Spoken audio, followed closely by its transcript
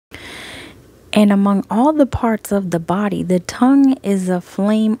And among all the parts of the body, the tongue is a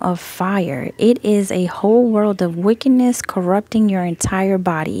flame of fire. It is a whole world of wickedness, corrupting your entire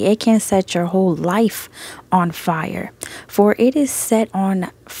body. It can set your whole life on fire, for it is set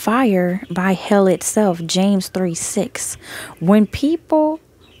on fire by hell itself. James 3:6. When people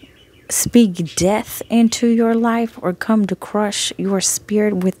speak death into your life or come to crush your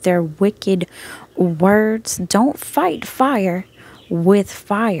spirit with their wicked words, don't fight fire with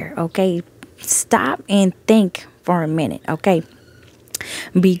fire, okay? Stop and think for a minute, okay?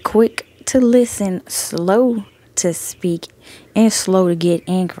 Be quick to listen, slow to speak, and slow to get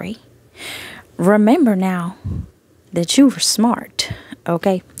angry. Remember now that you were smart,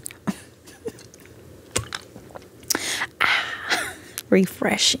 okay?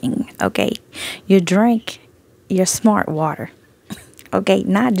 Refreshing, okay? You drink your smart water, okay?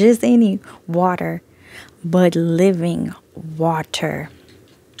 Not just any water, but living water.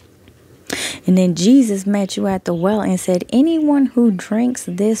 And then Jesus met you at the well and said, anyone who drinks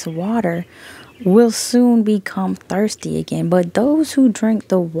this water will soon become thirsty again. But those who drink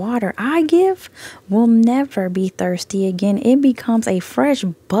the water I give will never be thirsty again. It becomes a fresh,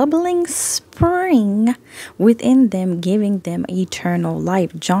 bubbling spring within them, giving them eternal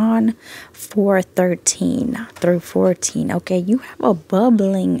life. John 4:13 through 14. Okay, you have a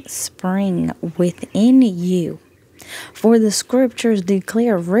bubbling spring within you. For the scriptures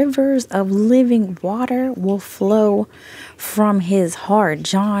declare rivers of living water will flow from his heart.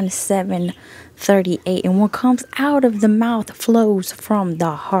 John 7:38. And what comes out of the mouth flows from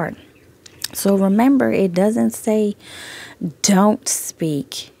the heart. So remember, it doesn't say don't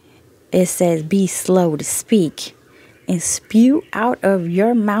speak. It says be slow to speak and spew out of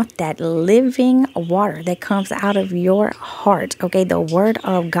your mouth that living water that comes out of your heart, okay, the word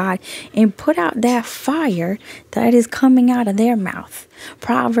of God, and put out that fire that is coming out of their mouth.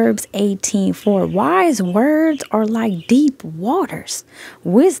 Proverbs 18:4. Wise words are like deep waters.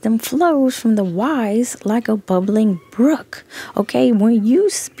 Wisdom flows from the wise like a bubbling brook. Okay, when you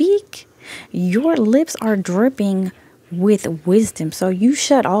speak, your lips are dripping with wisdom. So you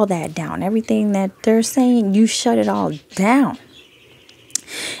shut all that down. Everything that they're saying, you shut it all down.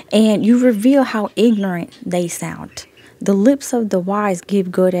 And you reveal how ignorant they sound. The lips of the wise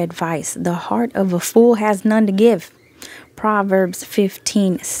give good advice. The heart of a fool has none to give. Proverbs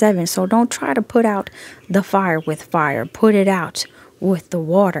 15:7. So don't try to put out the fire with fire. Put it out with the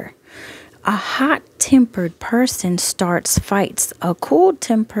water. A hot-tempered person starts fights. A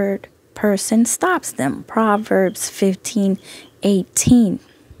cool-tempered person stops them. Proverbs 15:18.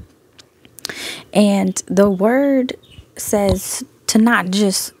 And the word says to not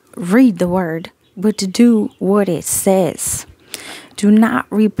just read the word, but to do what it says. Do not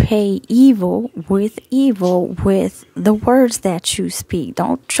repay evil with the words that you speak.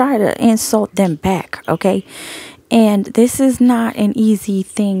 Don't try to insult them back, okay? And this is not an easy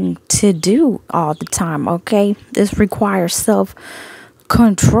thing to do all the time, okay? This requires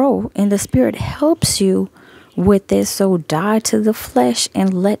self-control, and the Spirit helps you with this. So die to the flesh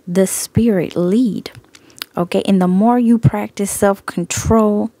and let the Spirit lead, okay? And the more you practice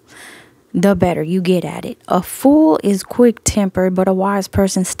self-control, the better you get at it. A fool is quick-tempered, but a wise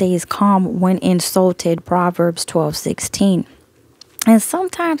person stays calm when insulted. Proverbs 12:16. And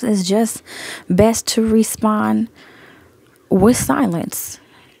sometimes it's just best to respond with silence.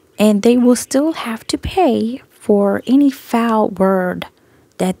 And they will still have to pay for any foul word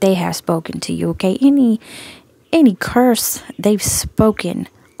that they have spoken to you, okay? Any curse they've spoken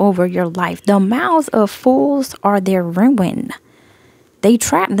over your life. The mouths of fools are their ruin. They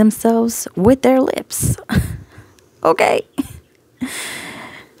trap themselves with their lips. Okay.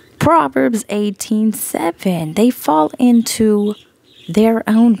 Proverbs 18:7. They fall into their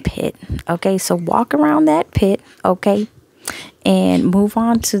own pit. Okay, so walk around that pit, okay, and move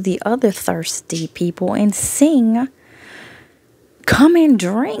on to the other thirsty people and sing. Come and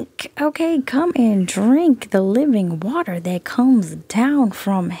drink, okay? Come and drink the living water that comes down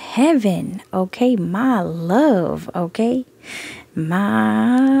from heaven, okay? My love, okay?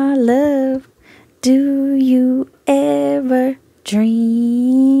 My love, do you ever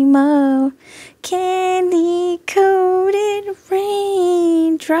dream of candy-coated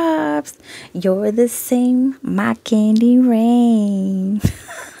raindrops? You're the same, my candy rain.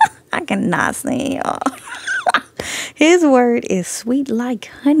 I cannot sing, y'all. His word is sweet like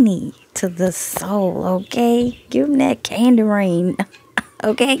honey to the soul, okay? Give him that candy rain,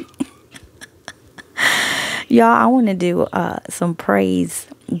 okay? Y'all, I want to do some praise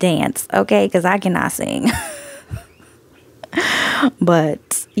dance, okay? Because I cannot sing.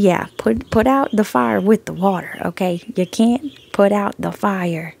 But, yeah, put out the fire with the water, okay? You can't put out the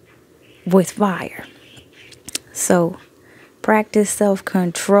fire with fire. So practice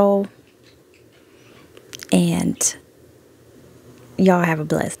self-control, and y'all have a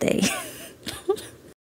blessed day.